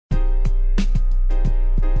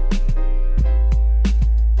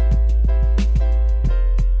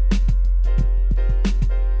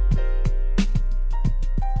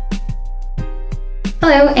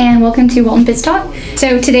Hello and welcome to Walton Biz Talk.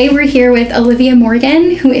 So today we're here with Olivia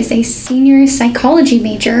Morgan, who is a senior psychology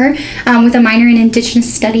major with a minor in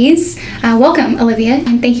Indigenous Studies. Welcome, Olivia,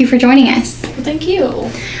 and thank you for joining us. Well, thank you.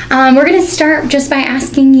 We're going to start just by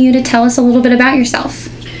asking you to tell us a little bit about yourself.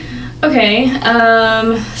 Okay,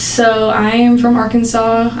 so I am from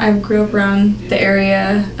Arkansas. I grew up around the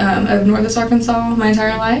area of Northwest Arkansas my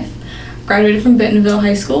entire life. Graduated from Bentonville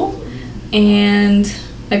High School, and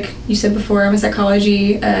like you said before, I'm a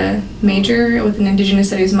psychology major with an Indigenous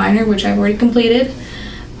Studies minor, which I've already completed.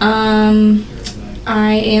 I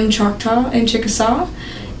am Choctaw and Chickasaw,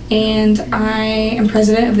 and I am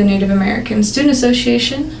president of the Native American Student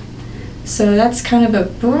Association. So that's kind of a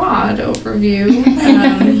broad overview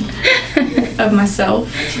of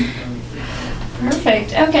myself.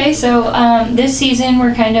 Perfect. Okay, so this season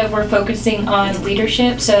we're focusing on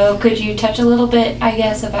leadership. So could you touch a little bit, I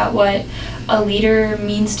guess, about what a leader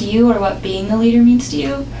means to you, or what being a leader means to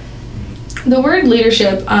you? The word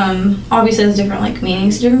leadership obviously has different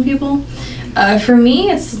meanings to different people. For me,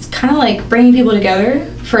 it's kind of like bringing people together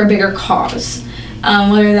for a bigger cause,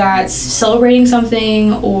 whether that's celebrating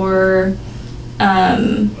something or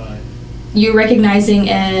you recognizing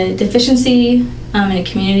a deficiency in a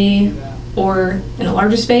community or in a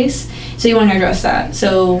larger space, so you want to address that.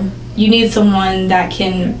 So you need someone that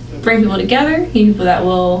can bring people together, you need people that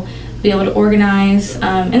will be able to organize,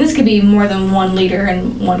 and this could be more than one leader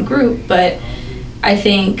in one group, but I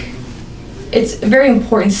think it's a very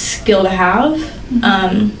important skill to have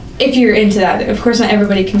if you're into that. Of course, not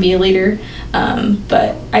everybody can be a leader,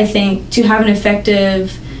 but I think to have an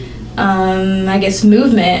effective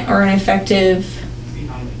movement or an effective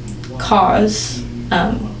cause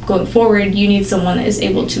going forward, you need someone that is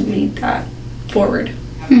able to lead that forward.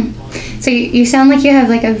 So you sound like you have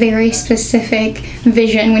a very specific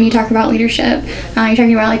vision when you talk about leadership. You're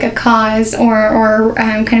talking about a cause or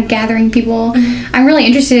kind of gathering people. Mm-hmm. I'm really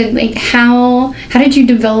interested, how did you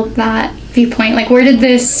develop that viewpoint? Where did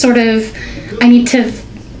this sort of, I need to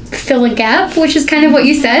fill a gap, which is kind of what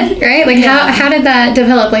you said, right? How did that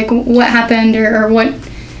develop? What happened or what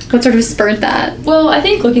sort of spurred that? Well, I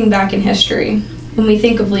think looking back in history, when we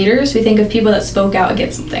think of leaders, we think of people that spoke out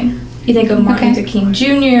against something. You think of Martin Luther King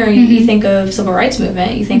Jr., you think of civil rights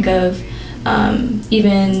movement, you think of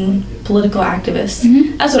even political activists.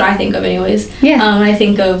 Mm-hmm. That's what I think of anyways. Yeah. When I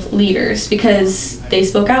think of leaders, because they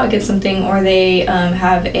spoke out against something, or they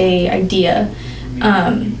have a idea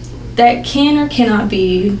that can or cannot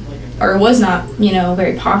be, or was not,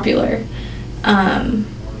 very popular.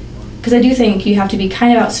 Because I do think you have to be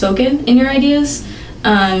kind of outspoken in your ideas.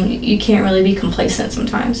 You can't really be complacent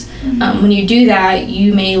sometimes. Mm-hmm. When you do that,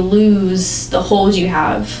 you may lose the hold you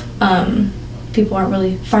have. People aren't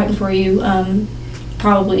really fighting for you,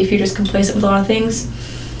 probably, if you're just complacent with a lot of things.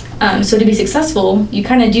 So to be successful, you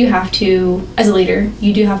kind of do have to, as a leader,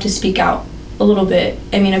 you do have to speak out a little bit,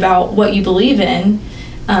 about what you believe in.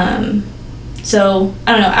 So,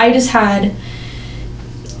 I don't know,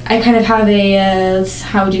 I kind of have a,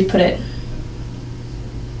 how would you put it?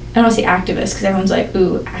 I don't want to say activist, because everyone's like,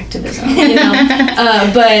 ooh, activism,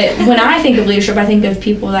 but when I think of leadership, I think of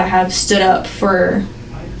people that have stood up for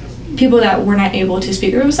people that were not able to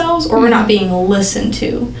speak for themselves or were not being listened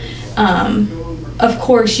to. Of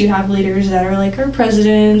course, you have leaders that are our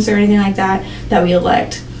presidents or anything like that we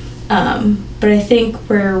elect. But I think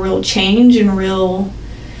where real change and real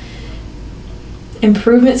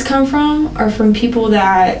improvements come from are from people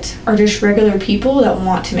that are just regular people that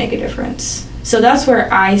want to make a difference. So that's where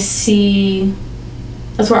I saw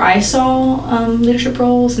leadership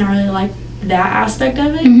roles, and I really like that aspect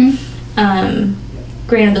of it. Mm-hmm.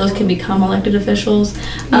 Granted, those can become elected officials.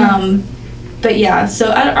 Yeah. But yeah,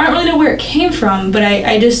 so I don't really know where it came from, but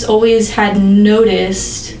I just always had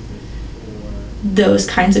noticed those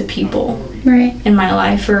kinds of people in my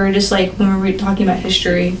life, or just when we were talking about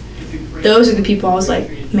history, those are the people I was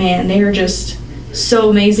like, man, they are just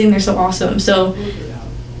so amazing, they're so awesome. So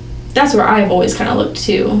that's where I've always kind of looked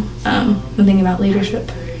to when thinking about leadership.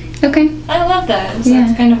 Okay. I love that. So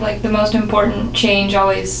that's kind of the most important change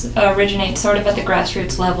always originates sort of at the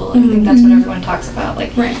grassroots level. I think that's what everyone talks about.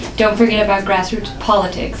 Don't forget about grassroots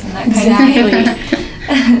politics and that kind of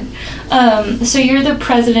thing. So you're the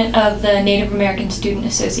president of the Native American Student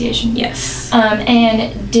Association. Yes.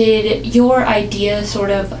 And did your idea sort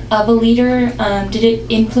of a leader, did it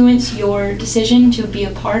influence your decision to be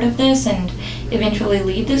a part of this and eventually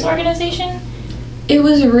lead this organization? It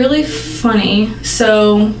was really funny.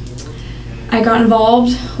 So I got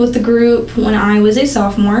involved with the group when I was a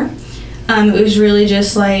sophomore. It was really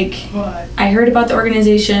just like, I heard about the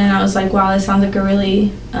organization, and I was like, wow, this sounds like a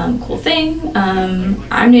really cool thing.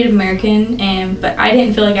 I'm Native American, but I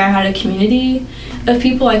didn't feel like I had a community of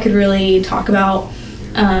people I could really talk about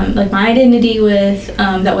like my identity with,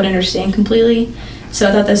 that would understand completely. So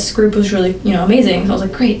I thought this group was really, amazing. So I was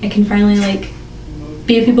like, great, I can finally like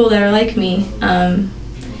be with people that are like me.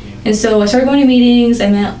 And so I started going to meetings. I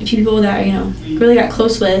met a few people that really got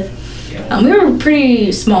close with. We were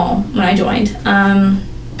pretty small when I joined.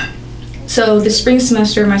 So the spring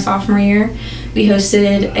semester of my sophomore year, we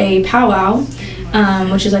hosted a powwow,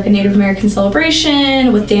 which is like a Native American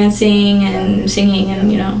celebration with dancing and singing and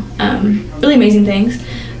really amazing things.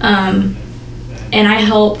 And I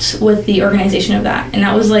helped with the organization of that, and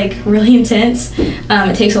that was like really intense.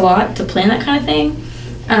 It takes a lot to plan that kind of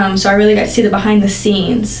thing. So I really got to see the behind the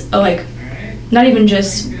scenes of like not even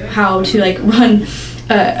just how to like run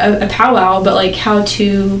a powwow, but like how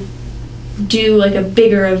to do like a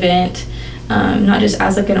bigger event, not just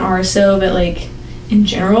as like an RSO, but like in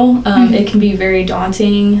general. It can be very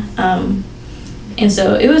daunting, and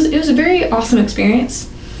so it was a very awesome experience.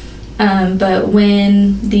 But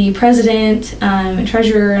when the president and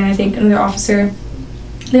treasurer and I think another officer,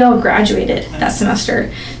 they all graduated that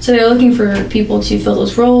semester, so they were looking for people to fill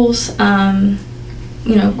those roles.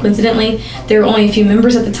 Coincidentally, there were only a few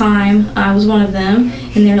members at the time. I was one of them,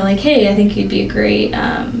 and they were like, hey, I think you'd be a great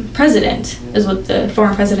president, is what the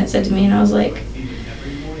former president said to me, and I was like,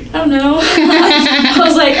 I don't know. I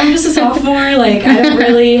was like, I'm just a sophomore, like, I don't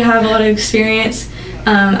really have a lot of experience.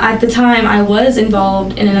 At the time, I was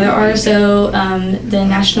involved in another RSO, the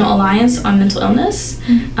National Alliance on Mental Illness,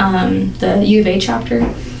 the U of A chapter.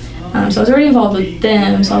 So I was already involved with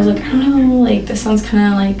them, so I was like, I don't know, like, this sounds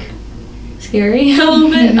kind of, like, scary a little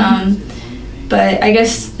bit. But I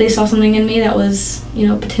guess they saw something in me that was,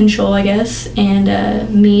 potential, I guess,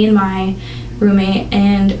 and me and my roommate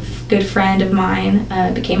and good friend of mine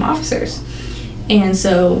became officers. And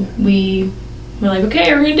so we were like,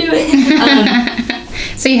 okay, we're gonna do it.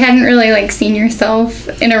 So you hadn't really like seen yourself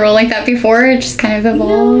in a role like that before? It just kind of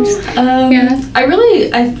evolved? No.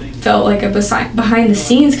 I felt like a behind the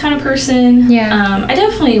scenes kind of person. Yeah. I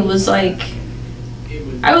definitely was like,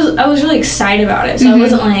 I was really excited about it. So I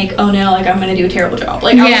wasn't like, oh no, like I'm gonna do a terrible job.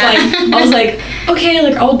 Like I was like, okay,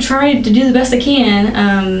 like I'll try to do the best I can.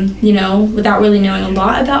 Without really knowing a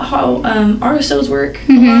lot about how RSOs work.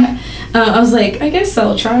 A lot. I was like, I guess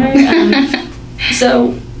I'll try.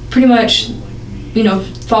 So pretty much,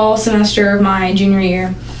 fall semester of my junior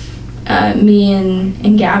year, me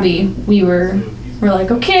and Gabby, we're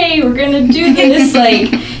like, okay, we're gonna do this.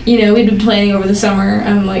 Like, we'd been planning over the summer,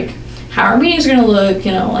 like how our meetings are gonna look,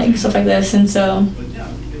 like stuff like this. And so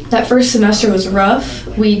that first semester was rough.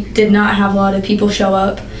 We did not have a lot of people show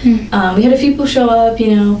up. We had a few people show up,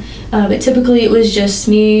 but typically it was just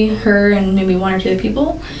me, her, and maybe one or two other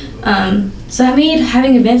people. So that made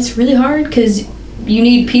having events really hard because you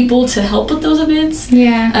need people to help with those events.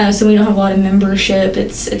 Yeah. So we don't have a lot of membership.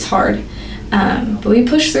 It's hard. But we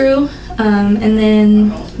pushed through, and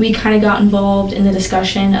then we kind of got involved in the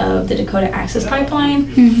discussion of the Dakota Access Pipeline.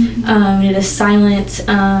 We did a silent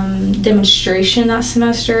demonstration that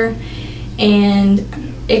semester, and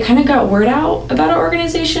it kind of got word out about our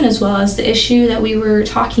organization as well as the issue that we were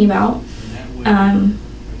talking about.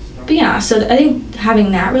 But yeah, so I think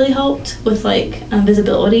having that really helped with like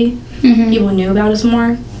visibility. People knew about us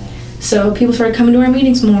more, so people started coming to our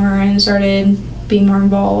meetings more and started being more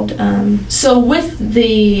involved. So with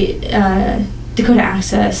the Dakota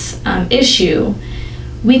Access issue,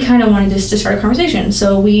 we kind of wanted to start a conversation.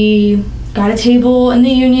 So we got a table in the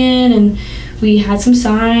union, and we had some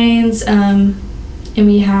signs, and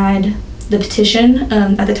we had the petition.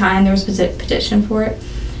 At the time, there was a petition for it.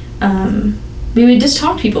 We would just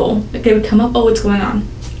talk to people. Like, they would come up, oh, what's going on?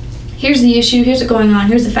 Here's the issue, here's what's going on,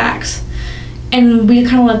 here's the facts. And we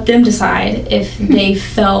kind of let them decide if they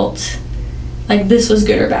felt like this was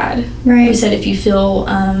good or bad. Right. We said, if you feel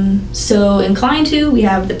so inclined to, we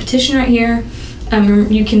have the petition right here.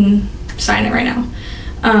 You can sign it right now.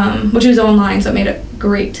 Which was online, so it made it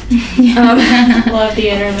great. Love the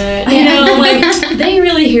internet. Like, they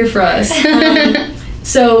really here for us.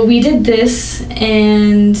 So we did this,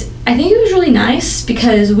 and I think it was really nice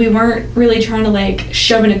because we weren't really trying to like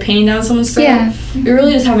shove an opinion down someone's throat. Yeah. We were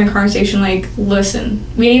really just having a conversation, like, listen.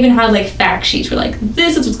 We even had like fact sheets. We're like,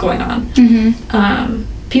 this is what's going on.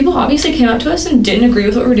 People obviously came up to us and didn't agree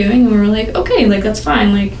with what we're doing, and we were like, okay, like, that's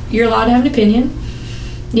fine. Like, you're allowed to have an opinion.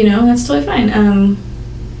 That's totally fine.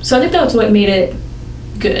 So I think that's what made it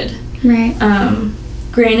good. Right.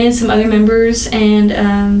 Granted, some other members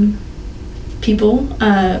and people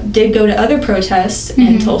did go to other protests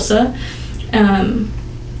in Tulsa,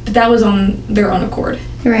 But that was on their own accord.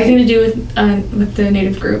 Right. Nothing to do with the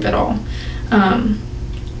Native group at all. And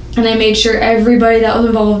I made sure everybody that was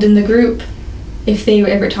involved in the group, if they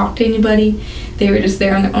ever talked to anybody, they were just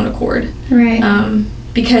there on their own accord. Right.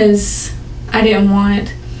 Because I didn't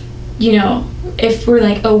want, if we're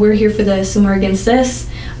like, oh, we're here for this and we're against this,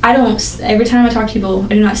 every time I talk to people, I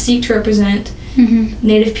do not seek to represent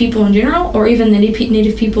Native people in general or even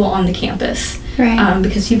Native people on the campus. Right.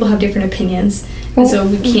 Because people have different opinions, and so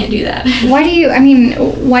we can't do that. Why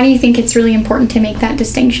do you think it's really important to make that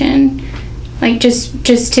distinction? Like just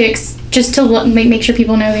to make sure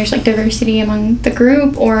people know there's like diversity among the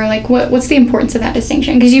group, or like what's the importance of that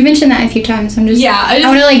distinction? Because you mentioned that a few times. I want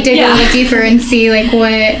to like dig a little deeper and see like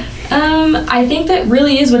what. I think that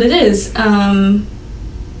really is what it is.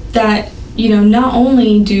 That not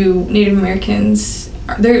only do Native Americans,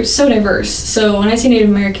 they're so diverse. So when I say Native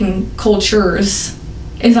American cultures,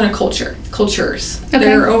 it's not a culture. Cultures. Okay.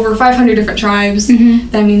 There are over 500 different tribes.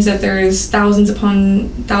 That means that there's thousands upon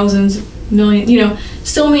thousands, millions,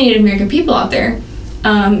 so many Native American people out there.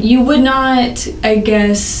 You would not, I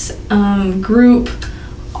guess, group.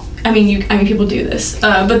 I mean, people do this,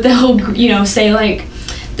 but they'll, say like,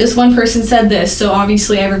 this one person said this, so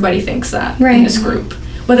obviously everybody thinks that in this group.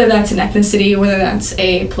 Whether that's an ethnicity, whether that's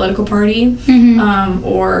a political party,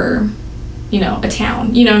 or, a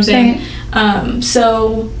town. You know what I'm saying? Right.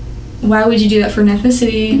 So why would you do that for an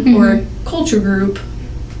ethnicity or a culture group,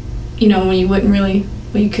 when you wouldn't really...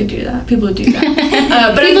 Well, you could do that. People would do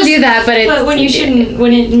that. But people do that, but when you shouldn't,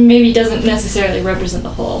 when it maybe doesn't necessarily represent the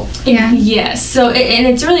whole. Yeah. Yes. So, and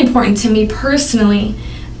it's really important to me personally,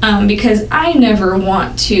 because I never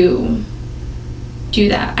want to do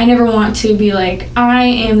that. I never want to be like, I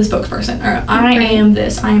am the spokesperson, or I am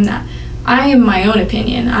this, I am that. I am my own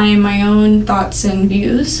opinion. I am my own thoughts and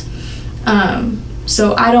views.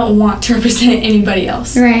 So I don't want to represent anybody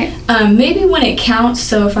else. Right. Maybe when it counts,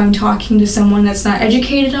 so if I'm talking to someone that's not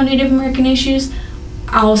educated on Native American issues,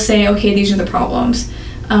 I'll say, okay, these are the problems.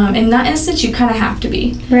 In that instance, you kind of have to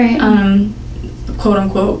be. Right. Quote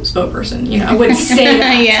unquote spokesperson. I wouldn't say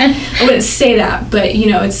that. Yeah. I wouldn't say that, but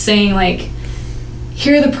it's saying like,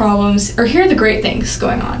 here are the problems, or here are the great things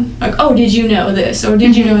going on. Like, oh, did you know this, or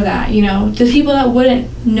did you know that? The people that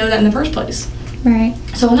wouldn't know that in the first place. Right.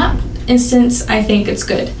 So in that instance, I think it's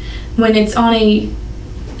good. When it's on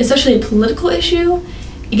especially a political issue,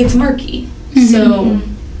 it gets murky. So,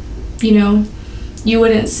 you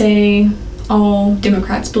wouldn't say all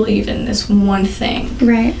Democrats believe in this one thing.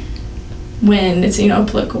 Right. When it's, a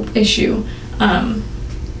political issue.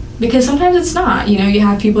 Because sometimes it's not. You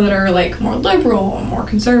have people that are like more liberal or more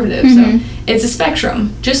conservative. So it's a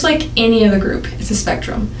spectrum. Just like any other group, it's a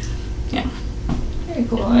spectrum. Yeah. Very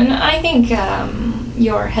cool. And I think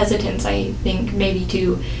your hesitance, maybe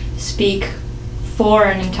to speak for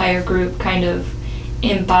an entire group kind of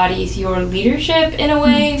embodies your leadership in a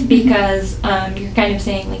way, because you're kind of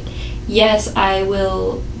saying like, yes, I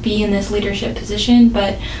will be in this leadership position,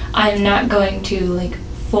 but I'm not going to like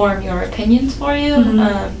form your opinions for you.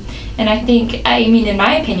 And I think, in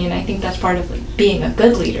my opinion, I think that's part of like being a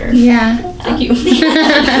good leader. Yeah. Thank you.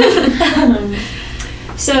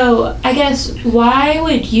 So I guess why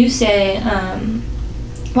would you say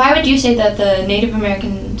that the Native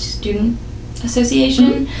American Student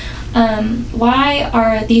Association, why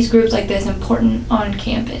are these groups like this important on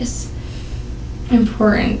campus?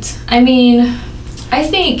 Important. I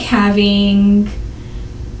think having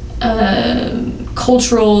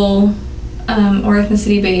cultural or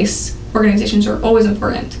ethnicity-based organizations are always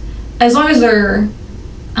important, as long as they're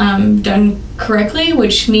done correctly,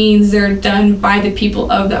 which means they're done by the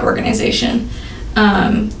people of that organization.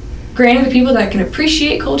 Granted, the people that can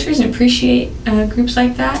appreciate cultures and appreciate groups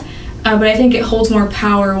like that, but I think it holds more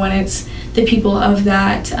power when it's the people of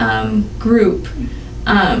that group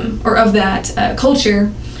or of that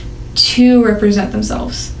culture to represent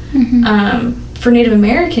themselves. For Native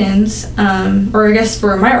Americans, or I guess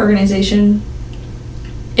for my organization,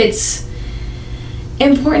 it's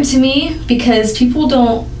important to me because people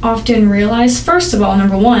don't often realize, first of all,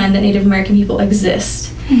 number one, that Native American people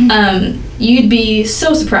exist. You'd be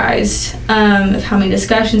so surprised of how many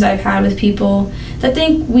discussions I've had with people that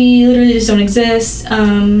think we literally just don't exist.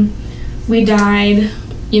 We died,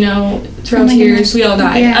 throughout years, we all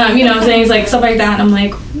died. Yeah. You know what I'm saying? It's like stuff like that, and I'm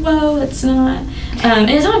like, whoa, it's not.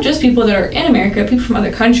 And it's not just people that are in America, people from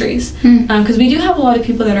other countries. Because we do have a lot of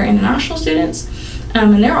people that are international students.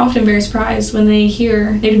 And they're often very surprised when they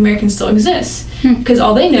hear Native Americans still exist, because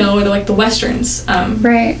all they know are like the westerns.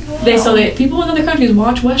 Right. They say that people in other countries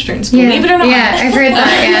watch westerns, believe it or not. Yeah, I've heard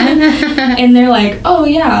that. Yeah. And they're like, oh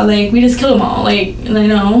yeah, like we just killed them all, like, and I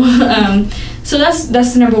know. So that's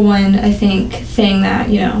the number one, I think, thing that,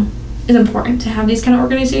 you know, is important to have these kind of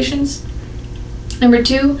organizations. Number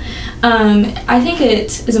two, I think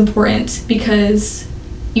it is important because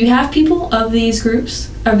you have people of these groups,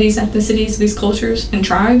 of these ethnicities, these cultures and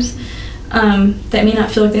tribes that may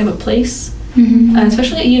not feel like they have a place.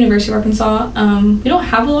 Especially at University of Arkansas, we don't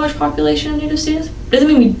have a large population of Native students. Doesn't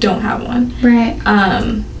mean we don't have one. Right.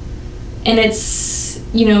 And it's,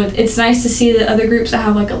 you know, it's nice to see the other groups that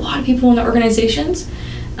have like a lot of people in the organizations.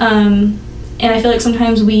 And I feel like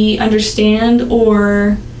sometimes we understand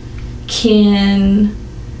or can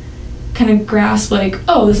kind of grasp like,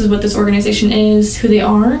 oh, this is what this organization is, who they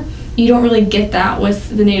are. You don't really get that with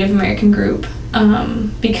the Native American group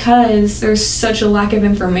because there's such a lack of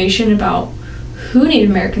information about who Native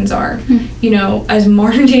Americans are. You know, as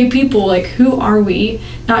modern day people, like, who are we?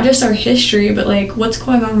 Not just our history, but like what's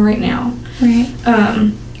going on right now. Right.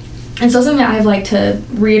 And so something I'd like to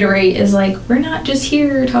reiterate is like, we're not just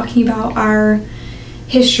here talking about our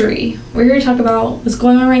history. We're here to talk about what's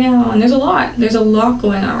going on right now, and there's a lot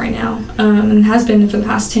going on right now, and has been for the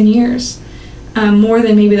past 10 years, more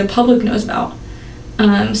than maybe the public knows about.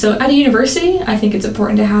 So at a university, I think it's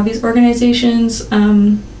important to have these organizations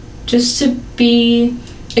just to be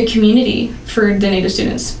a community for the Native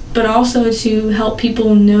students, but also to help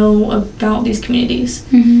people know about these communities.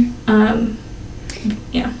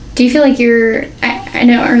 Yeah. Do you feel like I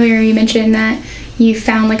know earlier you mentioned that you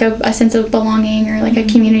found like a sense of belonging or like a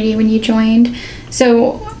community when you joined.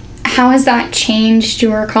 So how has that changed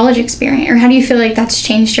your college experience, or how do you feel like that's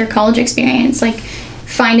changed your college experience, like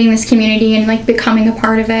finding this community and like becoming a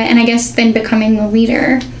part of it, and I guess then becoming the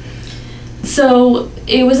leader? So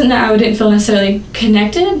it wasn't that I didn't feel necessarily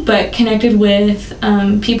connected, but connected with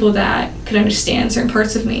people that could understand certain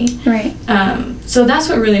parts of me. Right. So that's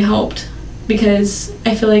what really helped, because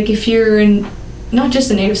I feel like if you're not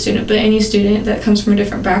just a Native student, but any student that comes from a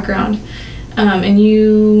different background, and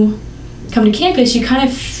you come to campus, you kind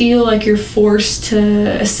of feel like you're forced to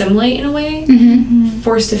assimilate in a way,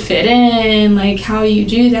 forced to fit in, like how you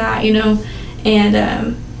do that, you know. And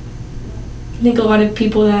I think a lot of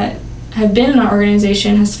people that have been in our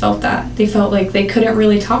organization has felt that. They felt like they couldn't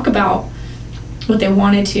really talk about what they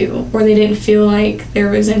wanted to, or they didn't feel like there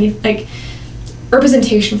was any like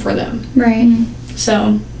representation for them. Right.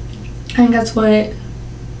 So I think that's what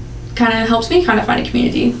kind of helps me kind of find a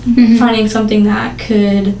community, finding something that I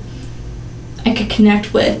could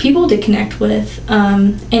connect with, people to connect with,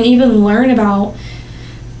 and even learn about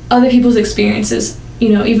other people's experiences, you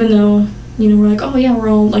know, even though, you know, we're like, oh yeah, we're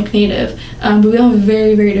all like Native, but we all have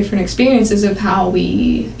very, very different experiences of how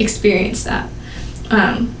we experience that.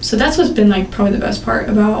 So that's what's been like probably the best part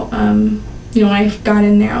about, you know, when I got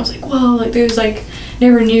in there, I was like, well, like there's like,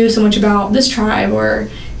 never knew so much about this tribe, or,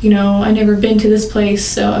 you know, I never been to this place,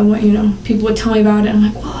 so I want, you know, people would tell me about it, and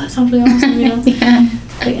I'm like, wow, that sounds really awesome, you know.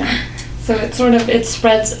 But yeah. So it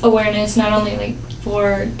spreads awareness not only like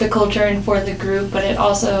for the culture and for the group, but it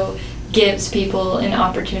also gives people an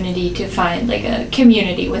opportunity to find like a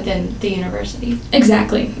community within the university.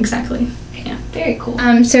 Exactly. Yeah. Very cool.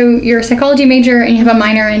 So you're a psychology major and you have a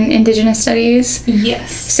minor in Indigenous Studies.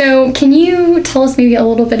 Yes. So can you tell us maybe a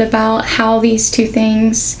little bit about how these two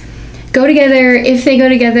things go together, if they go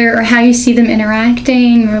together, or how you see them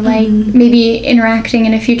interacting, or like maybe interacting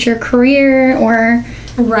in a future career, or...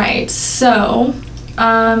 Right. So,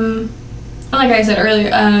 like I said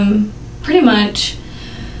earlier, pretty much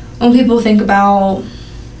when people think about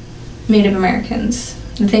Native Americans,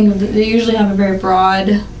 they usually have a very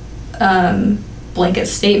broad blanket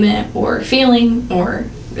statement or feeling, or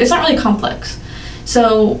it's not really complex.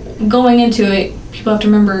 So going into it, people have to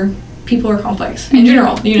remember people are complex in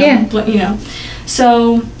general, you know. You know.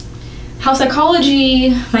 So how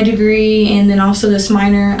psychology, my degree, and then also this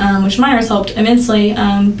minor, which minor has helped immensely,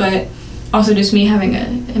 but also just me having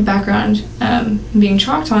a background being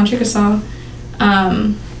Choctaw and Chickasaw,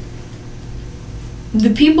 the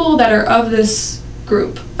people that are of this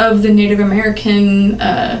group, of the Native American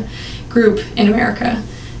group in America,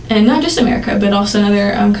 and not just America, but also in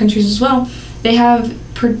other countries as well, they have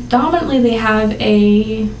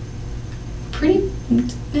a pretty,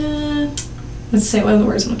 let's say, what are the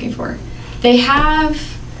words I'm looking for? They have,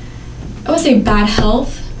 I wouldn't say bad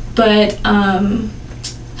health, but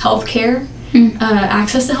healthcare,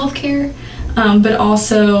 access to healthcare, but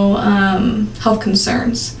also health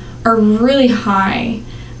concerns are really high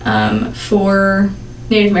for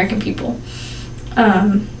Native American people.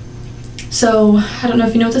 So I don't know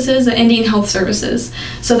if you know what this is, the Indian Health Services.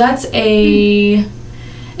 So that's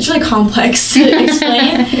it's really complex to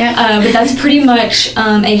explain, but that's pretty much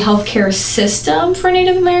a healthcare system for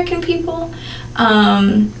Native American people,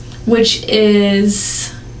 which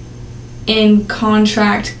is in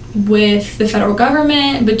contract with the federal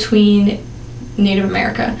government between Native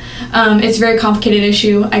America. It's a very complicated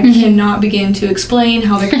issue. I cannot begin to explain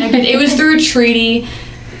how they're connected. It was through a treaty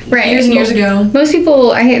years and years ago.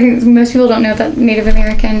 I think most people don't know that Native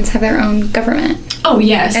Americans have their own government. Oh,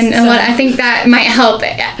 yes. And I think that might help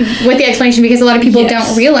with the explanation, because a lot of people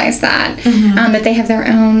don't realize that, that they have their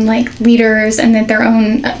own, like, leaders and that their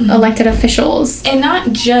own elected officials. And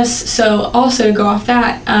not just, so also to go off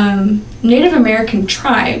that, Native American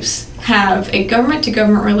tribes have a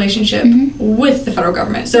government-to-government relationship with the federal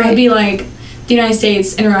government. So it'd be like the United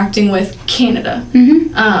States interacting with Canada.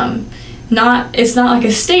 It's not like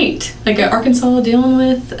a state, like Arkansas dealing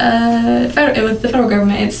with the federal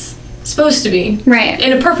government. It's supposed to be. Right.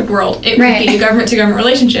 In a perfect world, it would be a government-to-government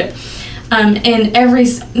relationship. And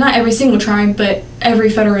not every single tribe, but every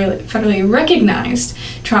federally recognized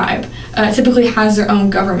tribe typically has their own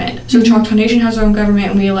government. So the Choctaw Nation has their own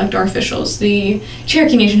government, and we elect our officials. The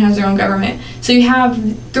Cherokee Nation has their own government. So you have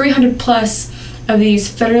 300 plus of these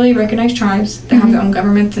federally recognized tribes that have their own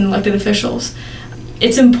governments and elected officials.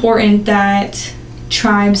 It's important that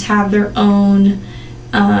tribes have their own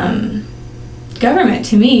government,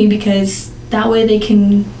 to me, because that way they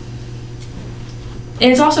can.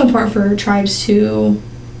 And it's also important for tribes to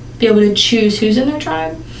be able to choose who's in their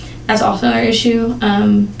tribe. That's also another issue.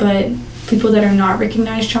 But people that are not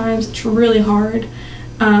recognized tribes, it's really hard.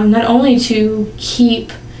 Not only to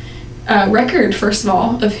keep record, first of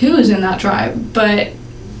all, of who is in that tribe, but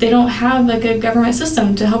they don't have like a government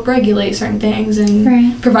system to help regulate certain things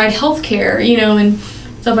and provide health care, and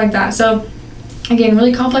stuff like that. So, again,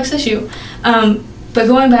 really complex issue. But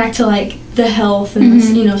going back to like the health and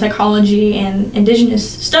psychology and indigenous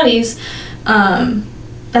studies,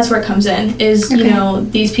 that's where it comes in. Is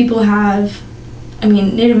these people have,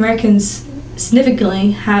 Native Americans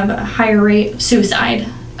significantly have a higher rate of suicide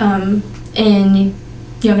in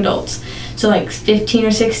young adults. So like 15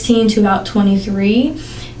 or 16 to about 23,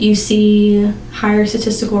 you see higher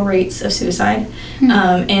statistical rates of suicide.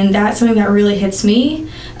 And that's something that really hits me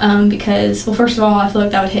because, well, first of all, I feel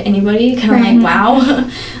like that would hit anybody, kind of like, wow.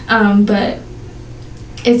 But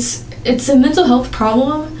it's a mental health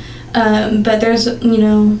problem, but there's,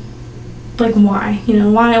 like why?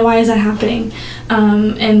 Why is that happening?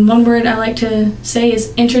 And one word I like to say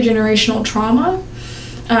is intergenerational trauma,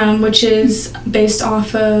 which is based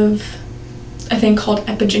off of a thing called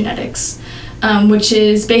epigenetics, which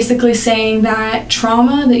is basically saying that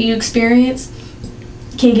trauma that you experience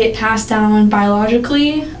can get passed down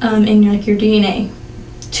biologically in like your DNA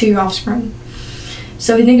to your offspring.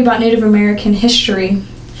 So if you think about Native American history,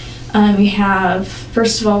 you have,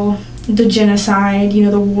 first of all, the genocide,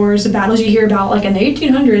 the wars, the battles you hear about like in the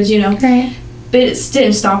 1800s, Right. But it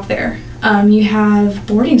didn't stop there. You have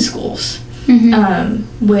boarding schools,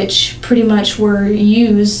 which pretty much were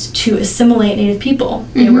used to assimilate Native people.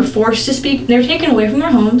 They were forced to speak, they were taken away from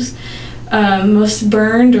their homes, most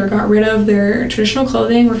burned or got rid of their traditional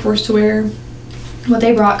clothing, were forced to wear what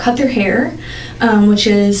they brought, cut their hair, which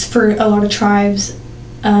is, for a lot of tribes,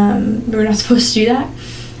 we're not supposed to do that.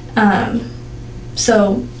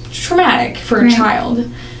 So traumatic for a child.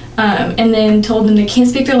 And then told them they can't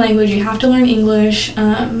speak their language, you have to learn English.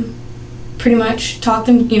 Pretty much taught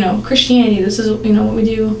them, Christianity, this is, what we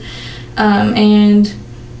do. And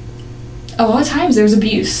a lot of times there's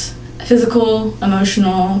abuse, physical,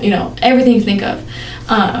 emotional, everything you think of.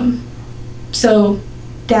 So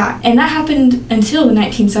that happened until the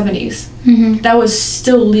 1970s. That was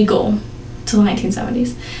still legal till the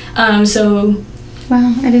 1970s.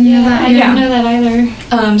 Wow, I didn't know that. I didn't know that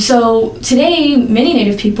either. So today, many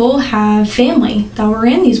Native people have family that were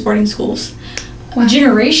in these boarding schools. Wow.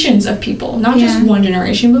 Generations of people, not just one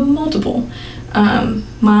generation, but multiple.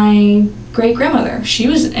 My great-grandmother, she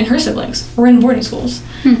was, and her siblings were in boarding schools.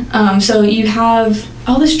 So you have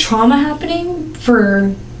all this trauma happening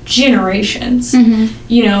for generations.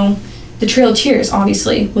 The Trail of Tears,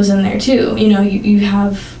 obviously, was in there, too. You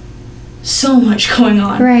have so much going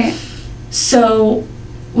on. Right. So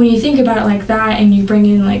when you think about it like that, and you bring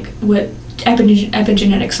in like what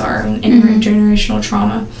epigenetics are and intergenerational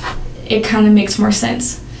trauma, it kind of makes more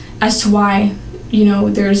sense as to why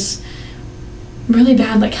there's really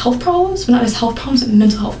bad like health problems, but not just health problems, but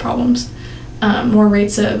mental health problems.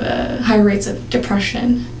 Higher rates of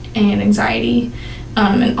depression and anxiety,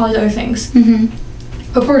 and all these other things.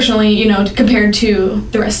 Proportionally, compared to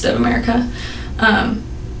the rest of America.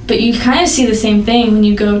 But you kind of see the same thing when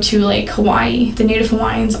you go to like Hawaii. The Native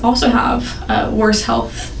Hawaiians also have worse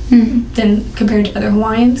health than compared to other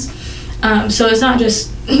Hawaiians. So it's not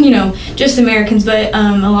just, just Americans, but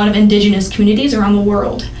a lot of indigenous communities around the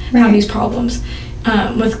world have these problems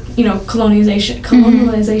with, colonization.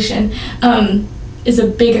 Colonialization is a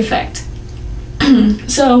big effect.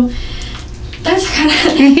 So that's kind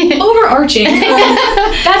of overarching.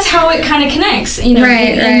 That's how it kind of connects,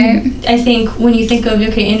 Right. I think when you think of,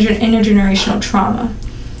 intergenerational trauma,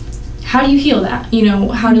 how do you heal that?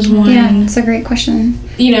 How does one... Yeah, that's a great question.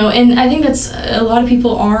 And I think that's... A lot of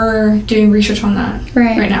people are doing research on that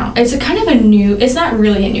right now. It's it's not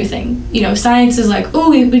really a new thing. Science is like,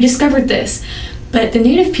 oh, we discovered this. But the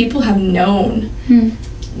Native people have known...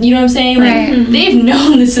 You know what I'm saying? Like, they've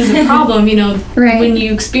known this is a problem, When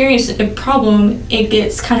you experience a problem, it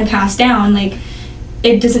gets kind of passed down. Like,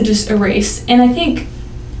 it doesn't just erase. And I think,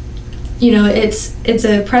 it's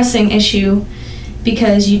a pressing issue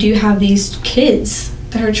because you do have these kids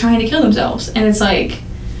that are trying to kill themselves. And it's like,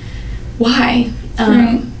 why?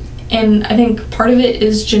 And I think part of it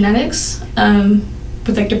is genetics,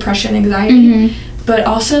 with, like, depression, anxiety. But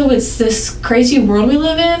also it's this crazy world we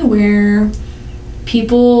live in where...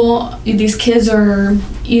 these kids are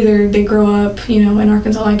either they grow up, in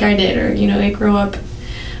Arkansas like I did, or, they grow up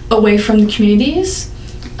away from the communities.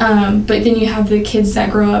 But then you have the kids that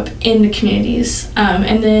grow up in the communities.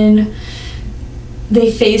 And then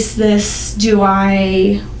they face this,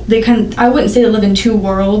 I wouldn't say they live in two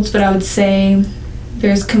worlds, but I would say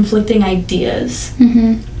there's conflicting ideas.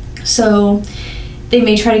 So they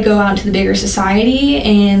may try to go out into the bigger society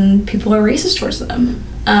and people are racist towards them.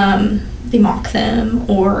 They mock them,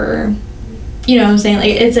 or what I'm saying,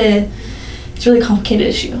 like it's a really complicated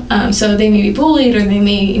issue. So they may be bullied, or they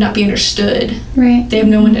may not be understood. Right. They have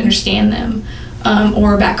no one to understand them.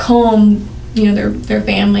 Or back home, their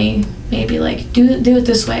family may be like, do it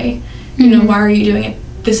this way. Why are you doing it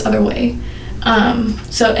this other way?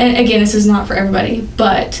 So, and again, this is not for everybody,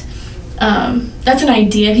 but that's an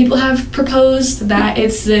idea people have proposed, that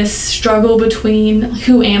it's this struggle between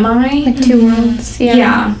who am I? Like two worlds.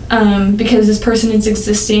 Yeah. Because this person is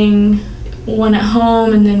existing, one at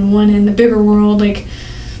home and then one in the bigger world. Like,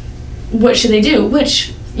 what should they do?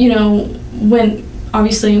 Which, when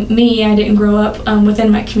obviously I didn't grow up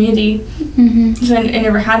within my community, so I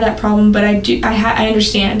never had that problem. But I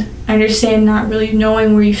understand. I understand not really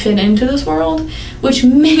knowing where you fit into this world, which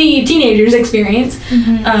many teenagers experience.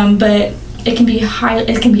 But it can be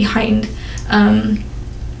heightened,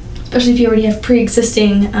 especially if you already have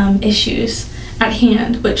pre-existing issues at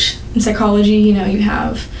hand. Which in psychology, you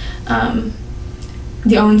have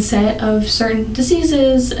the onset of certain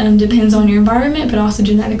diseases, depends on your environment, but also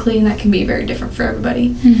genetically, and that can be very different for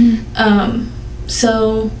everybody.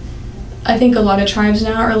 So I think a lot of tribes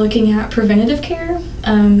now are looking at preventative care,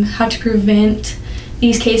 how to prevent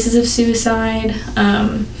these cases of suicide,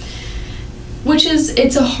 which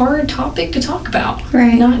it's a hard topic to talk about.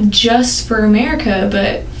 Right. Not just for America,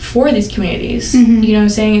 but for these communities. You know what I'm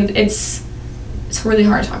saying? It's really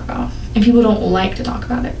hard to talk about, and people don't like to talk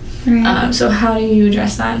about it. Right. So how do you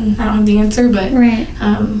address that? And I don't have the answer, but... Right.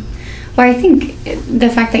 Well, I think the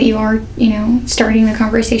fact that you are, starting the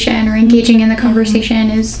conversation or engaging in the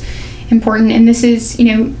conversation is important. And this is,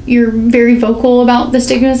 you're very vocal about the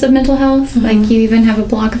stigmas of mental health. Like, you even have a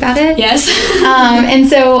blog about it. Yes. And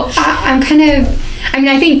so I'm kind of...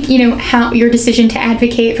 I think, how your decision to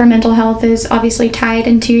advocate for mental health is obviously tied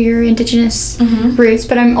into your Indigenous roots.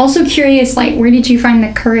 But I'm also curious, like, where did you find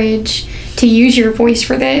the courage to use your voice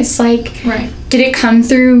for this? Like, did it come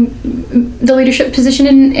through the leadership position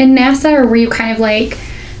in NASA, or were you kind of like,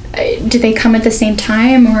 did they come at the same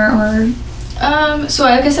time, or? So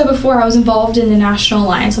like I said before, I was involved in the National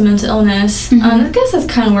Alliance on Mental Illness. I guess that's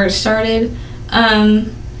kind of where it started,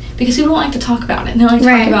 because people don't like to talk about it. They don't like to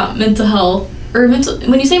talk about mental health. Or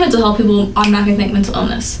when you say mental health, people automatically think mental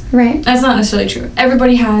illness. Right. That's not necessarily true.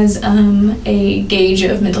 Everybody has a gauge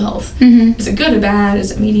of mental health. Is it good or bad?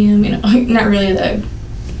 Is it medium? Not really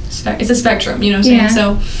it's a spectrum, you know what I'm saying?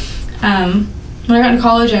 So when I got into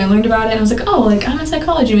college, I learned about it, and I was like, oh, like, I'm a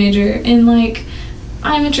psychology major, and, like,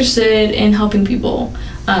 I'm interested in helping people.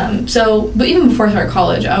 But even before I started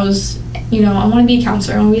college, I was, I want to be a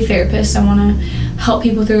counselor, I want to be a therapist, I want to help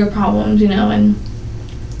people through their problems, and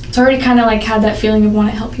so I already kind of like had that feeling of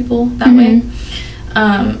wanting to help people that way.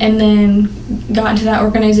 And then got into that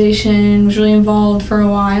organization, was really involved for a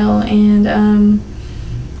while, and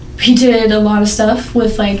we did a lot of stuff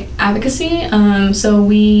with like advocacy. And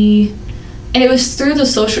it was through the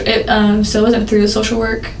social, so it wasn't through the social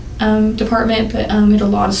work department, but we had a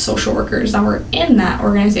lot of social workers that were in that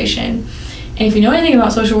organization. And if you know anything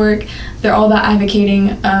about social work, they're all about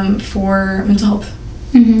advocating for mental health.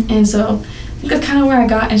 And so I think that's kind of where I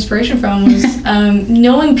got inspiration from, was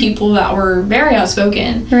knowing people that were very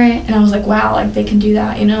outspoken. Right. And I was like, wow, like they can do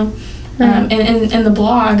that, you know? Right. And the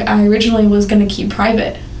blog, I originally was going to keep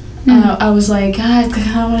private. I was like, I want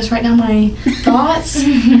to just write down my thoughts.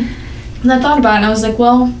 And I thought about it, and I was like,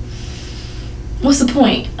 well, what's the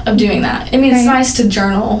point of doing that? I mean, it's nice to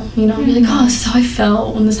journal, you know, be like, oh, this is how I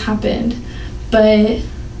felt when this happened. But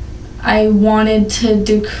I wanted to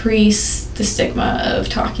decrease the stigma of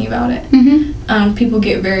talking about it. People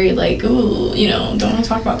get very like, ooh, you know, don't want to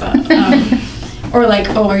talk about that. Or like,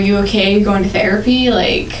 oh, are you okay? You're going to therapy?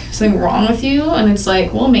 Like, something wrong with you? And it's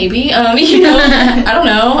like, well, maybe. You know, I don't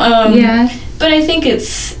know. But I think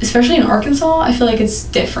it's, especially in Arkansas, I feel like it's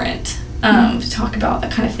different to talk about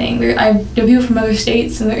that kind of thing. I know people from other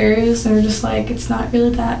states and other areas, and they're just like, it's not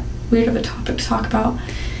really that weird of a topic to talk about.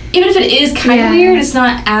 Even if it is kind of weird, it's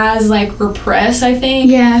not as like repressed, I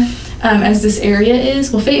think. As this area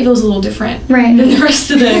is. Well, Fayetteville's a little different than the rest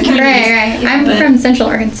of the communities. Right. I'm from Central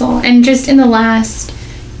Arkansas, and just in the last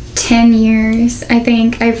 10 years, I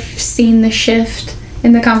think I've seen the shift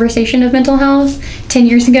in the conversation of mental health. 10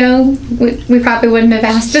 years ago, we probably wouldn't have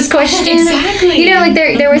asked this question. Exactly. You know, like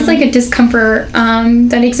there was like a discomfort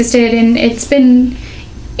that existed, and it's been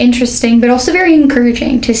interesting, but also very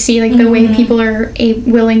encouraging to see like the way people are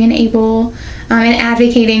willing and able and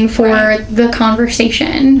advocating for the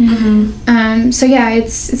conversation. So yeah,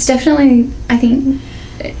 it's definitely, I think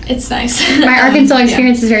it's nice. My Arkansas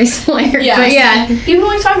experience is very similar. But people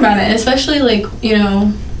always talk about it, especially like, you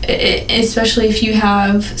know, especially if you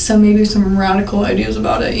have maybe some radical ideas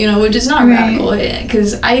about it, you know, which is not radical,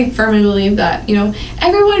 because I firmly believe that, you know,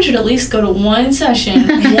 everyone should at least go to one session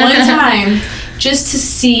one time just to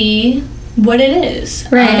see what it is,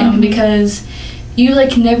 because you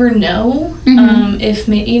like never know if,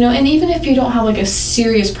 you know, and even if you don't have like a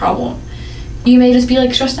serious problem, you may just be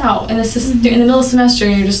like stressed out, and it's just in the middle of the semester,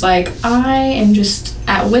 and you're just like, I am just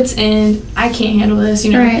at wit's end, I can't handle this,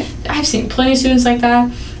 you know. I've seen plenty of students like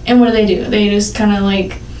that, and what do? They just kind of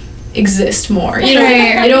like exist more, you know.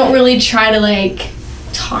 They don't really try to like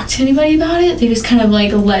talk to anybody about it. They just kind of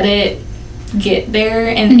like let it get there,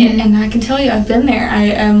 and I can tell you, I've been there. I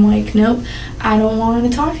am like, nope, I don't want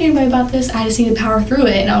to talk to anybody about this. I just need to power through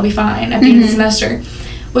it, and I'll be fine at the end of the semester.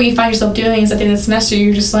 What you find yourself doing is at the end of the semester,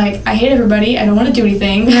 you're just like, I hate everybody. I don't want to do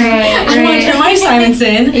anything. I want to turn my assignments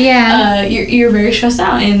in. You're very stressed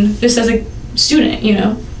out, and just as a student, you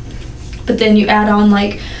know. But then you add on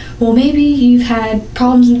like, well, maybe you've had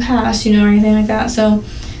problems in the past, you know, or anything like that. So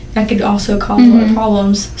that could also cause a lot of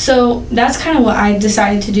problems. So that's kind of what I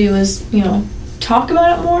decided to do, is, you know, talk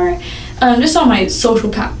about it more, just on my social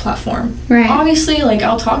platform. Obviously, like,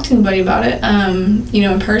 I'll talk to anybody about it, you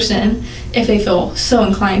know, in person if they feel so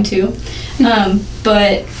inclined to.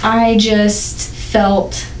 But I just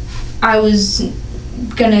felt I was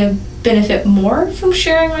gonna benefit more from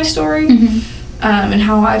sharing my story. And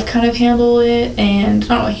how I've kind of handled it, and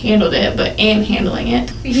not only handled it, but am handling it.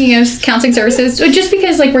 Speaking of counseling services, just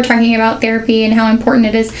because like we're talking about therapy and how important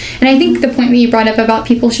it is, and I think the point that you brought up about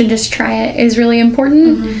people should just try it is really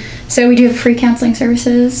important. So we do have free counseling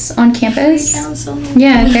services on campus. Free counseling.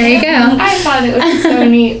 Yeah, there you go. I thought it was so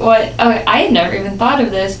neat. I had never even thought of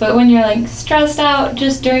this, but when you're like stressed out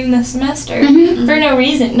just during the semester for no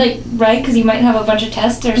reason, like, because you might have a bunch of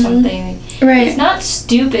tests or something. It's not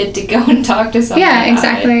stupid to go and talk to someone. Yeah,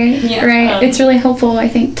 exactly. It's really helpful, I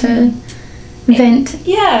think, to vent.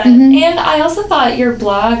 And I also thought your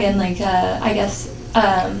blog and like I guess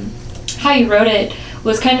how you wrote it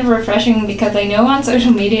was kind of refreshing, because I know on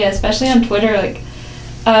social media, especially on Twitter, like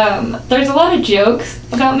there's a lot of jokes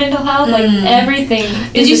about mental health, like everything.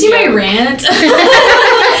 Did you see my rant?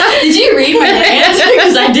 Did you read my rant?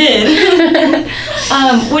 Because I did.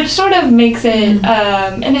 Which sort of makes it,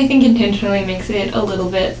 and I think intentionally makes it a little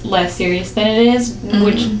bit less serious than it is,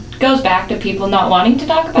 which goes back to people not wanting to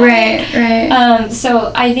talk about it.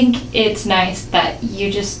 So I think it's nice that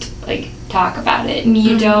you just like talk about it, and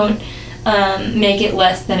you don't make it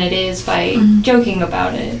less than it is by joking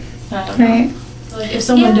about it. Like if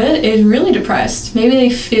someone is really depressed, maybe they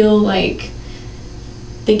feel like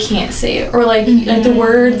they can't say it, or like the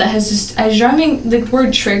word that has just driving, the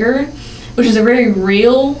word trigger, which is a very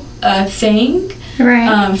real thing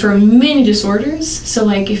for many disorders. So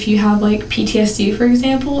like if you have like PTSD, for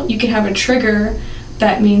example, you can have a trigger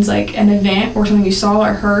that means like an event or something you saw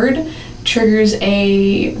or heard triggers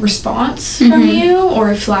a response from you,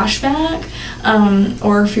 or a flashback,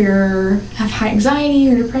 or if you have high anxiety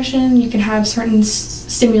or depression, you can have certain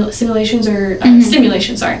stimulations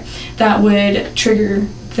that would trigger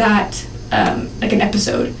that like an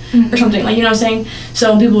episode or something, like, you know what I'm saying?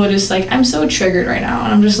 So people are just like, I'm so triggered right now,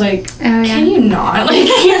 and I'm just like, can you not? Like,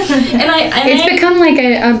 it's become like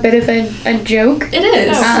a bit of a joke. It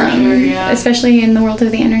is. Especially in the world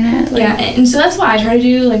of the internet. Like, and so that's why I try to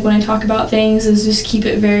do, like, when I talk about things, is just keep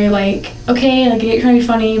it very, like, okay, like, you're trying to be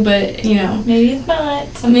funny, but, you know. Maybe it's not.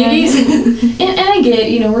 Maybe and I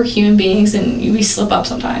get, you know, we're human beings, and we slip up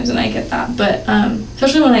sometimes, and I get that. But,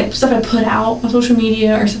 especially when stuff I put out on social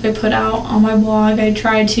media or stuff I put out on my blog, I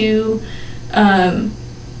try to, I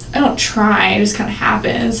don't try, it just kind of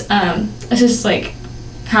happens. It's just, like,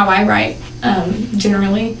 how I write,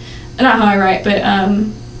 generally. Not how I write, but,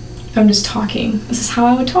 if I'm just talking, this is how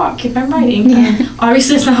I would talk if I'm writing.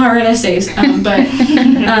 Obviously, it's not how I write essays, but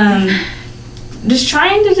just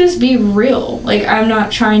trying to just be real. Like, I'm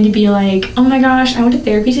not trying to be like, oh my gosh, I went to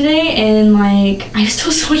therapy today, and, like, I just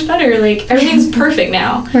feel so much better. Like, everything's perfect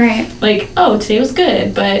now. Right. Like, oh, today was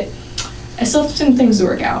good, but I still have some things to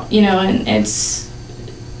work out, you know, and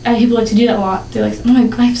people like to do that a lot. They're like, oh my,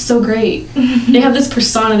 life's so great. They have this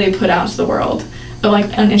persona they put out to the world. But,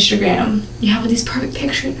 like, on Instagram, you have these perfect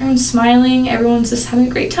pictures, everyone's smiling, everyone's just having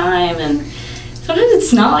a great time, and sometimes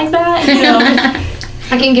it's not like that, you know.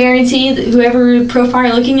 I can guarantee that whoever profile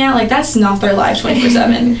you're looking at, like, that's not their life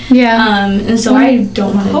 24/7. Yeah. And so I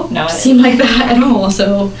don't want to seem like that at all,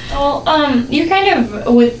 so. Well, you're kind of,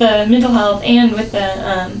 with the mental health and with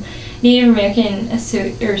the Native American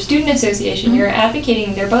Student Association, you're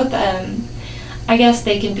advocating, they're both, I guess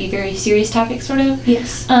they can be very serious topics, sort of.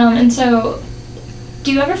 Yes. And so,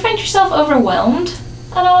 do you ever find yourself overwhelmed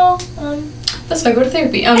at all? That's why I go to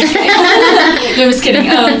therapy. I'm just kidding. No, I'm just kidding.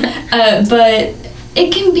 But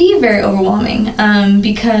it can be very overwhelming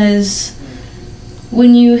because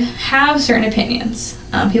when you have certain opinions,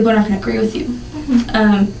 people are not going to agree with you.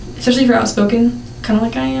 Especially if you're outspoken, kind of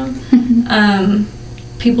like I am.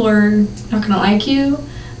 People are not going to like you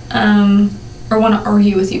or want to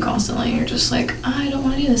argue with you constantly. And you're just like, I don't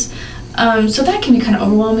want to do this. So that can be kind of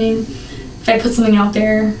overwhelming. If I put something out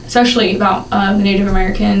there, especially about the Native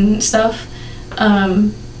American stuff,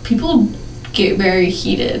 people get very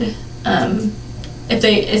heated.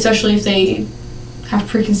 Especially if they have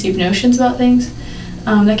preconceived notions about things,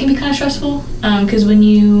 that can be kind of stressful. Because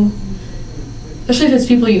especially if it's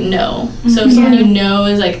people you know. So if someone you know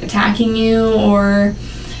is, like, attacking you or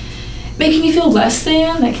making you feel less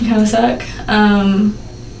than, that can kind of suck.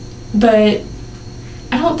 But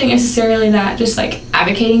I don't think necessarily that just, like,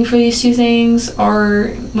 advocating for these two things are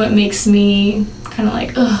what makes me kind of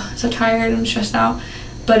like, ugh, so tired, I'm stressed out.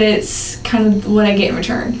 But it's kind of what I get in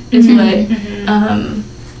return is what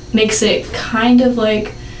makes it kind of,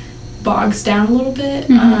 like, bogs down a little bit.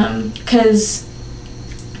 Because,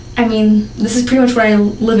 I mean, this is pretty much what I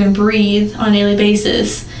live and breathe on a daily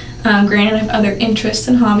basis. Granted, I have other interests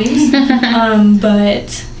and hobbies.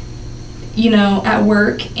 But, you know, at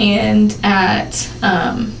work and at,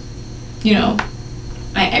 you know,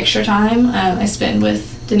 my extra time I spend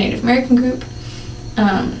with the Native American group.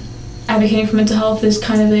 Advocating for mental health is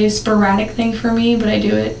kind of a sporadic thing for me, but I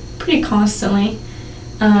do it pretty constantly.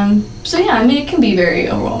 So yeah, I mean, it can be very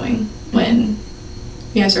overwhelming when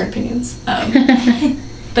you have certain opinions.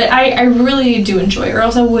 But I really do enjoy it, or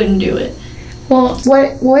else I wouldn't do it. Well,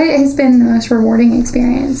 what has been the most rewarding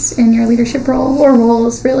experience in your leadership role, or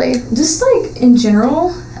roles, really? Just, like, in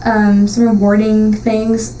general, some rewarding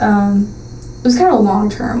things. It was kind of a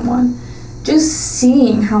long-term one. Just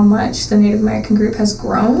seeing how much the Native American group has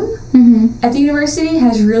grown at the university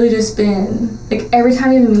has really just been, like, every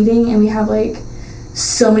time we have a meeting and we have, like,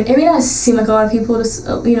 so many, it may not seem like a lot of people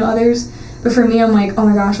to, you know, others, but for me, I'm like, oh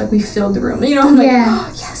my gosh, like, we filled the room, you know, I'm like,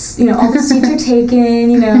 oh, yes, you know, all the seats are taken,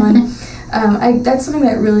 you know, and that's something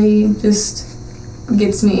that really just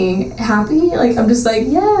gets me happy. Like, I'm just like,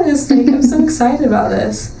 yes, like, I'm so excited about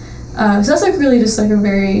this. So that's, like, really just, like, a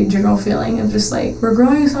very general feeling of just, like, we're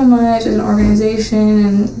growing so much as an organization,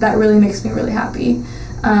 and that really makes me really happy.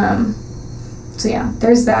 So yeah,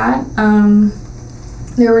 there's that.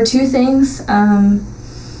 There were two things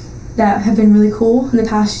that have been really cool in the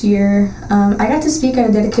past year. I got to speak at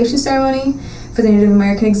a dedication ceremony for the Native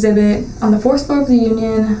American exhibit on the 4th floor of the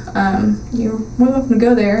Union. You're more than welcome to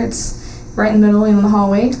go there. It's right in the middle, in the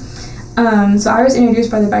hallway. So I was introduced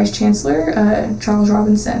by the Vice Chancellor, Charles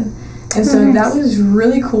Robinson. And so that was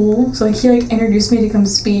really cool. So, like, he, like, introduced me to come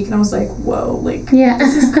speak, and I was like, whoa, like,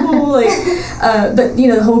 this is cool. Like, but, you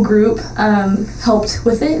know, the whole group helped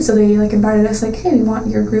with it. So they, like, invited us, like, hey, we want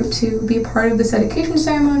your group to be a part of this dedication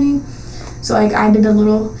ceremony. So, like, I did a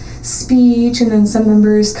little speech, and then some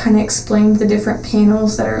members kind of explained the different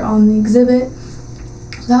panels that are on the exhibit.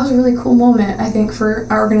 So that was a really cool moment, I think, for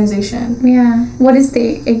our organization. Yeah. What is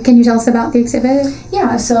can you tell us about the exhibit?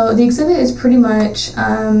 Yeah, so the exhibit is pretty much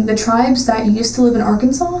the tribes that used to live in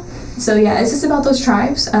Arkansas. So yeah, it's just about those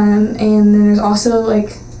tribes. And then there's also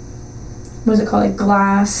like, what is it called? Like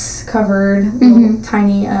glass covered little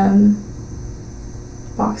tiny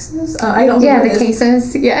boxes. I don't know. Yeah, the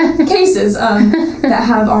cases. Yeah. Cases that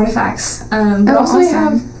have artifacts. But also they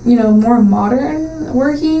have, you know, more modern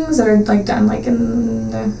workings that are like done like in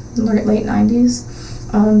the late 90s.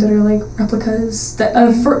 That are like replicas that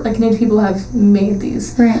for like Native people have made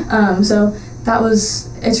these. Right. So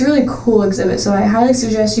it's a really cool exhibit. So I highly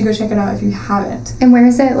suggest you go check it out if you haven't. And where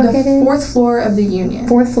is it located? The 4th floor of the Union.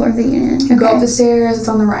 4th floor of the Union. You go up the stairs. It's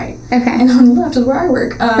on the right. Okay. And on the left is where I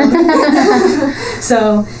work.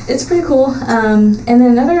 So it's pretty cool. And then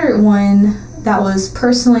another one that was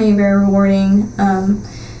personally very rewarding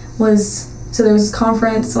so there was this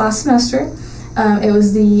conference last semester. It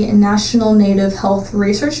was the National Native Health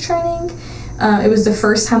Research Training. It was the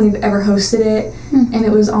first time they've ever hosted it, and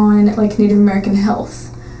it was on like Native American health.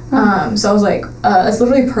 So I was like, it's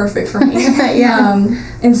literally perfect for me. Yeah.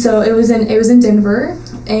 And so it was in Denver,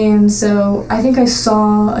 and so I think I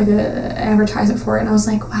saw like an advertisement for it, and I was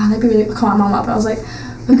like, wow, that'd be really. Call my mom up. I was like,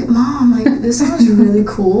 look, Mom, like this sounds really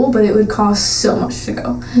cool, but it would cost so much to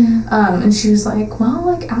go. Yeah. And she was like, well,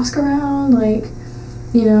 like ask around, like,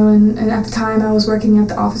 you know, and at the time I was working at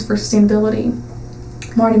the Office for Sustainability,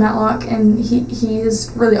 Marty Matlock, and he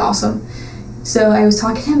is really awesome. So I was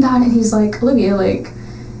talking to him about it, and he's like, Olivia, like,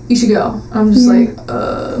 you should go. And I'm just like,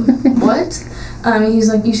 what? And he's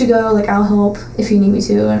like, you should go, like, I'll help if you need me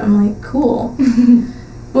to. And I'm like, cool.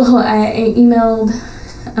 Well, I emailed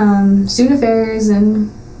student affairs,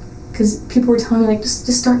 and because people were telling me, like, just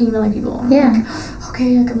start emailing people. And I'm like,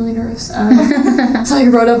 okay, like, I'm really nervous. So I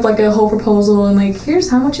wrote up, like, a whole proposal, and, like, here's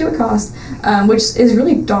how much it would cost, which is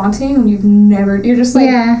really daunting when you're just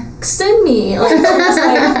like, send me. Like, I'm just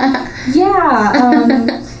like,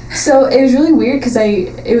 yeah. So it was really weird because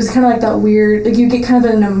it was kind of like that weird, like you get kind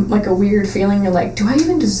of in like a weird feeling. You're like, do I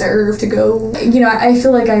even deserve to go? You know, I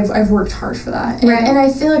feel like I've worked hard for that. Right. And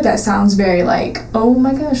I feel like that sounds very like, oh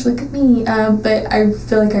my gosh, look at me. But I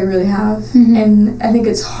feel like I really have. Mm-hmm. And I think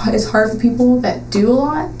it's hard for people that do a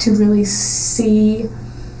lot to really see.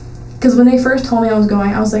 Because when they first told me I was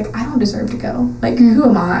going, I was like, I don't deserve to go. Like, who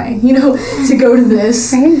am I, you know, to go to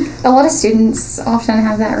this? I think a lot of students often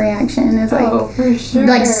have that reaction of like, oh, for sure.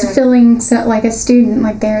 Like feeling like a student,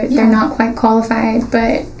 like they're not quite qualified,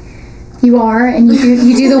 but you are, and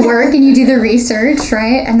you do the work and you do the research,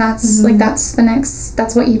 right? And that's like that's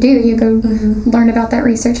what you do. You go learn about that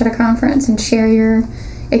research at a conference and share your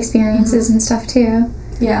experiences and stuff too.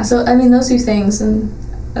 Yeah. So I mean, those two things, and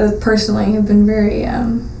personally, have been very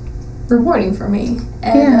rewarding for me,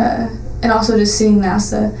 and also just seeing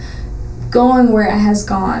NASA going where it has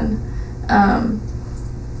gone,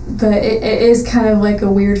 but it is kind of like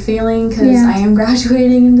a weird feeling because I am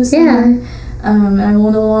graduating in December, and I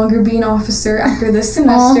will no longer be an officer after this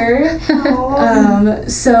semester.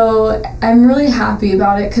 So I'm really happy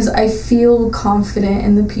about it because I feel confident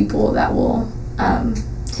in the people that will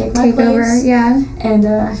take my place over, and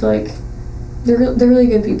I feel like they're really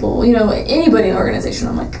good people. You know, anybody in the organization,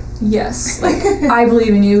 I'm like, yes, like I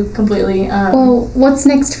believe in you completely. Well, what's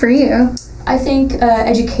next for you? I think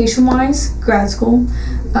education-wise, grad school.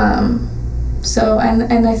 So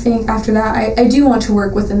and I think after that, I do want to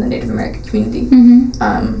work within the Native American community.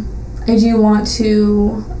 I do want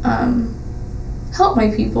to help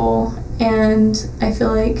my people, and I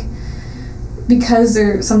feel like because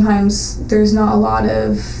there's not a lot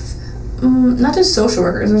of not just social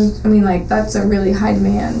workers. I mean, like that's a really high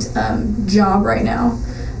demand job right now.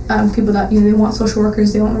 People that they want social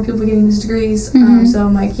workers, they want more people getting these degrees. So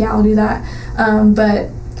I'm like, yeah, I'll do that. But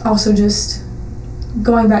also just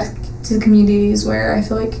going back to the communities where I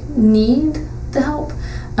feel like need the help.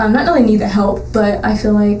 Not really need the help, but I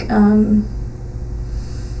feel like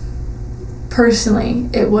personally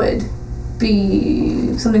it would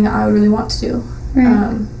be something that I would really want to do.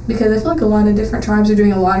 Right. Because I feel like a lot of different tribes are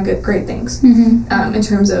doing a lot of great things in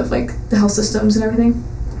terms of like the health systems and everything.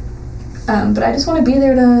 But I just want to be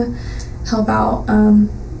there to help out.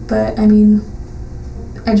 But I mean,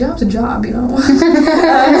 a job's a job, you know.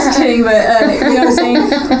 I'm just kidding, but you know what I'm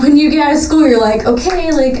saying? When you get out of school, you're like,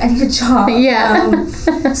 okay, like I need a job. Yeah.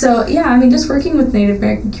 So yeah, I mean, just working with Native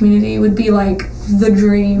American community would be like the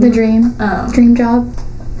dream. Dream job.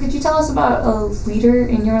 Could you tell us about a leader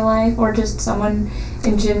in your life, or just someone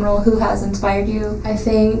in general who has inspired you? I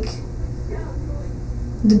think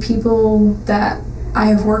the people that I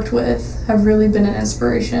have worked with have really been an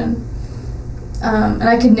inspiration. and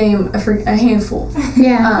I could name a handful.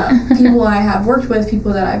 Yeah. People I have worked with,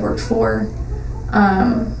 people that I've worked for,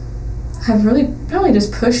 have really not only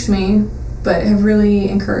just pushed me, but have really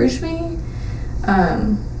encouraged me.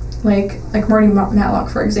 Like Marty Matlock,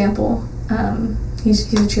 for example.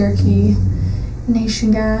 He's a Cherokee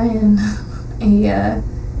Nation guy, and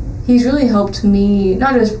he's really helped me,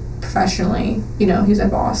 not just professionally, he's my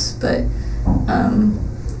boss, but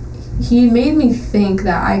he made me think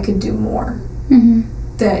that I could do more. Mm-hmm.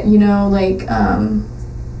 That, like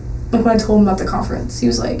when I told him about the conference, he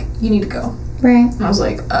was like, you need to go. Right. And I was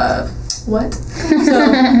like, what?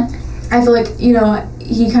 So I feel like,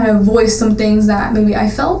 he kind of voiced some things that maybe I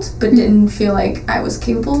felt, but didn't feel like I was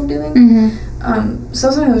capable of doing. Mm-hmm.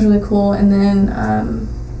 So something that was really cool. And then,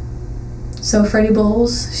 so Freddie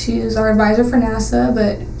Bowles, she is our advisor for NASA,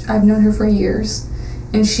 but I've known her for years.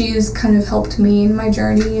 And she's kind of helped me in my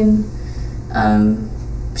journey, and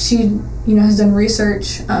she, has done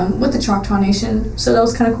research with the Choctaw Nation, so that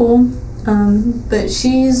was kind of cool. But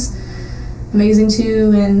she's amazing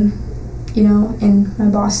too, and and my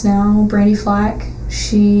boss now, Brandy Flack,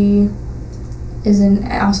 she is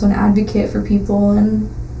also an advocate for people, and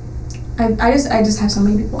I just have so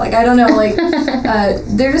many people. Like, I don't know, like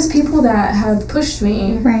they're just people that have pushed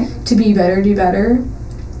me to be better, do better.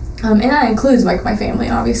 And that includes like my family,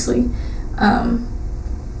 obviously,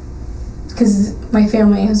 because my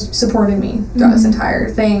family has supported me throughout this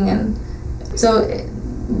entire thing. And so,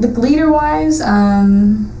 leader-wise, I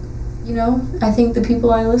think the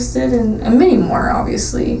people I listed, and many more,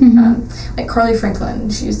 obviously, like Carly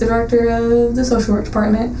Franklin, she's the director of the social work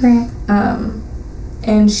department,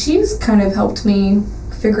 and she's kind of helped me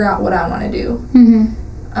figure out what I want to do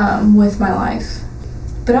with my life.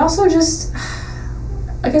 But also just,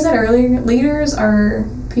 like I said earlier, leaders are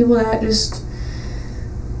people that just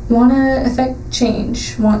want to affect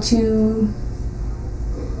change, want to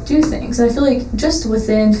do things. And I feel like just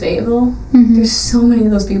within Fayetteville, there's so many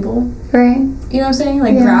of those people. Right. You know what I'm saying?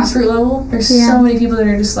 Like grassroots level, there's so many people that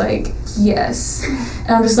are just like, yes.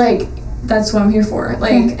 And I'm just like, that's what I'm here for.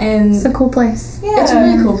 Like, and it's a cool place. Yeah. It's a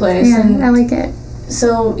really cool place. Yeah, and I like it.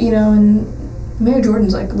 So, and Mayor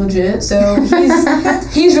Jordan's like legit, so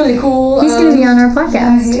he's really cool. He's gonna be on our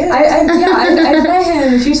podcast. I've met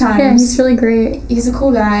him a few times. Yeah, he's really great. He's a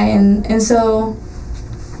cool guy, and so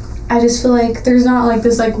I just feel like there's not like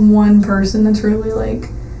this like one person that's really like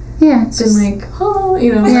it's been like the holy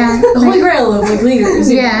grail of like leaders.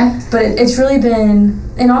 But it's really been,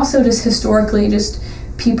 and also just historically, just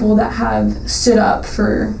people that have stood up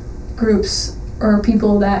for groups or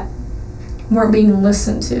people that weren't being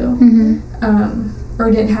listened to,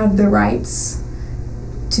 or didn't have the rights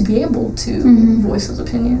to be able to voice those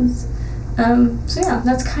opinions. So yeah,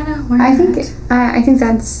 that's kind of where I think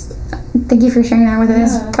that's. Thank you for sharing that with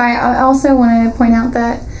us. But I also want to point out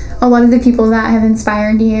that a lot of the people that have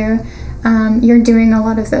inspired you, you're doing a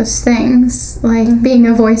lot of those things, like being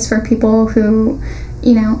a voice for people who,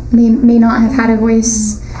 may not have had a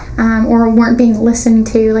voice, or weren't being listened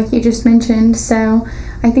to, like you just mentioned. So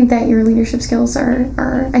I think that your leadership skills are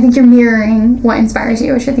I think you're mirroring what inspires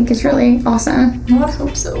you, which I think is really awesome. Well, I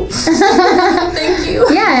hope so. Thank you.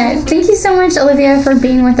 Yeah, thank you so much, Olivia, for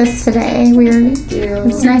being with us today. Thank you.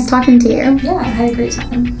 It's nice talking to you. Yeah, I had a great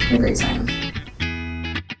time.